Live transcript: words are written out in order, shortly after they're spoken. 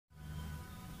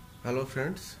Hello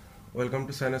friends, welcome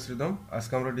to Sinus Rhythm.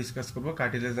 আজকে আমরা discuss করব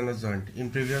cartilaginous joint. In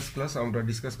previous class আমরা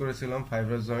ডিসকাস করেছিলাম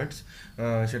ফাইব্রাস জয়েন্টস,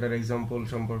 সেটার এক্সাম্পল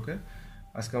সম্পর্কে।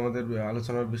 আজকে আমাদের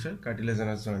আলোচনার বিষয়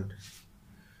কার্টিলেজিনাস জয়েন্ট।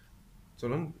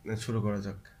 চলুন শুরু করা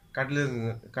যাক।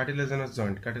 কার্টিলেজিনাস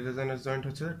জয়েন্ট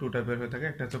হচ্ছে টু টাইপের হয়ে থাকে।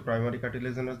 একটা হচ্ছে প্রাইমারি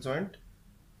কার্টিলেজিনাস জয়েন্ট,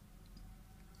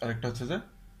 আর একটা হচ্ছে যে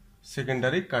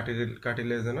secondary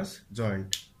cartilaginous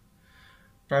joint.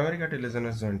 Primary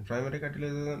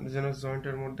cartilaginous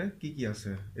জয়েন্টের মধ্যে কি কি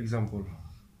আছে? এক্সাম্পল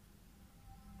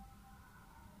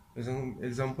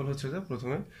হচ্ছে যে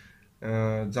প্রথমে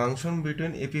junction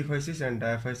between epiphysis and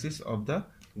diaphysis of the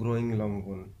growing long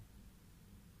বোন।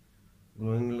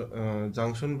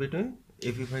 Junction between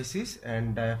epiphysis and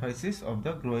diaphysis of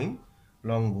the growing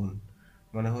long বোন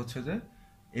মানে হচ্ছে যে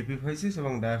এপিফাইসিস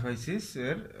এবং ডায়াফাইসিস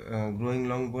এর গ্রোয়িং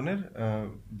লং বোনের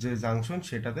যে জাংশন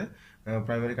সেটাতে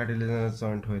প্রাইমারি কার্টিলেজিনাস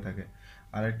জয়েন্ট হয়ে থাকে।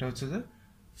 আর একটা হচ্ছে যে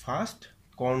ফার্স্ট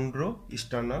কন্ড্রো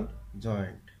ইস্টার্নাল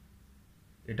জয়েন্ট,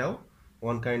 এটাও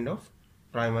one kind of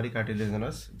primary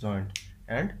cartilaginous joint,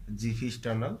 and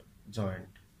জিফিস্টার্নাল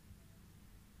joint.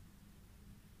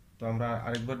 তো আমরা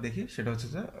আরেকবার দেখি, সেটা হচ্ছে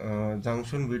যে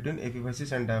junction between epiphysis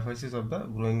and diaphysis of the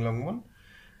growing long বোন,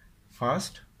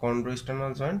 ফার্স্ট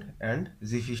কন্ড্রোস্টার্নাল জয়েন্ট অ্যান্ড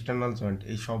জিফিস্টার্নাল জয়েন্ট,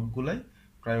 এই সবগুলাই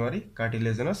প্রাইমারি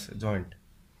কার্টিলেজিনাস জয়েন্ট।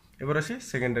 এবার আসি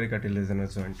secondary cartilaginous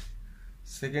joint.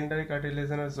 Secondary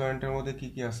cartilaginous জয়েন্টের মধ্যে কি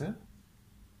কি আছে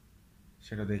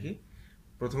সেটা দেখি।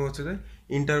 প্রথমে হচ্ছে যে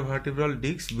intervertebral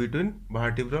disk between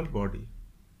vertebral body.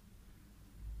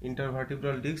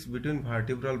 Intervertebral disk between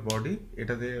vertebral body,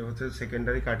 এটাতে হচ্ছে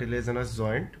সেকেন্ডারি কার্টিলেজিনাস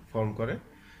জয়েন্ট ফর্ম করে।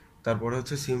 তারপরে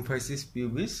হচ্ছে সিমফাইসিস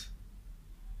পিউবিস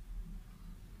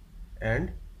অ্যান্ড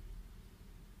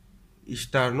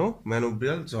স্টার্নো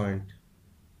ম্যানোব্রিয়াল জয়েন্ট।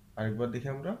 আরেকবার দেখি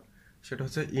আমরা, সেটা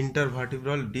হচ্ছে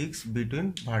intervertebral disk between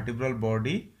vertebral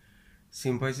body,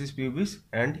 symphysis pubis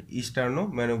and স্টার্নো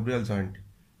ম্যানোব্রিয়াল joint.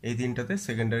 এই তিনটাতে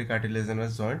সেকেন্ডারি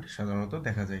কার্টিলেজিনাস জয়েন্ট সাধারণত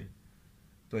দেখা যায়।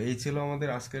 তো এই ছিল আমাদের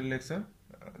আজকের লেকচার।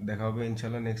 দেখা হবে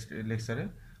ইনশাল্লাহ নেক্সট লেকচারে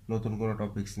নতুন কোনো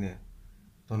টপিকস নিয়ে।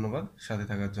 ধন্যবাদ সাথে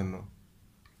থাকার জন্য।